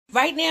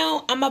Right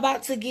now, I'm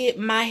about to get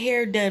my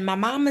hair done. My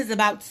mom is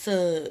about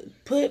to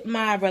put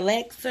my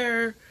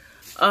relaxer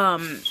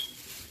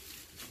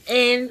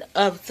in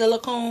of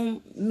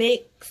silicone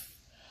mix.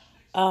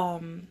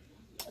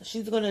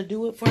 She's gonna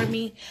do it for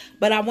me,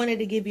 but I wanted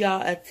to give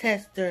y'all a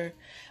tester.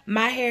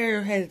 My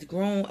hair has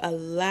grown a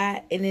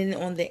lot, and then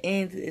on the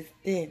ends it's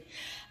thin.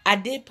 I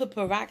did put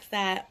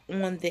peroxide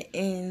on the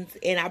ends,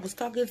 and I was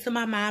talking to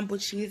my mom,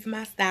 but she is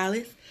my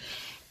stylist,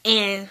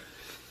 and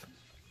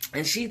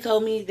she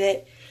told me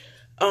that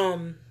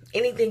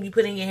anything you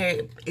put in your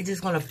hair, it's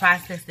just gonna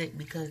process it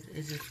because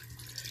it's just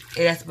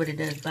that's what it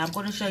does. But I'm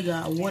gonna show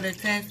y'all a water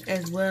test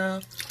as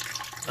well.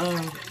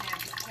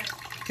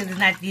 Because it's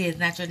not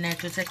your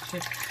natural texture.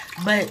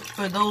 But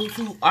for those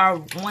who are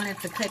wanting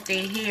to cut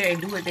their hair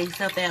and do it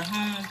themselves at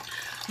home,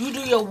 you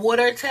do your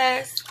water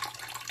test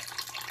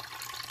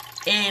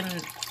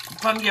and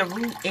from your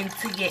root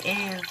into your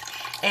ends.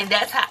 And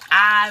that's how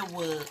I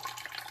would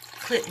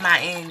clip my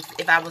ends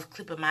if I was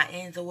clipping my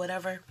ends or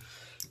whatever.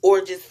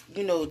 Or just,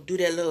 do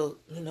that little,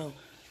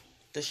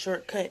 the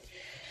shortcut.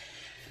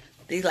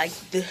 They like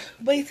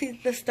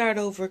basically the start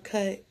over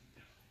cut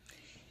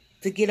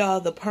to get all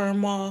the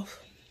perm off.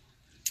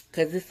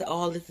 Because this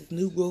is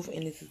new growth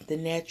and this is the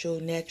natural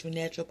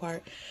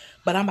part.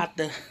 But I'm about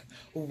to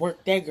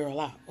work that girl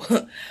out.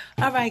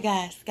 Alright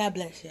guys, God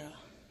bless y'all.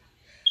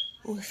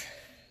 It's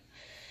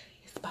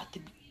about to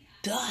be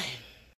done.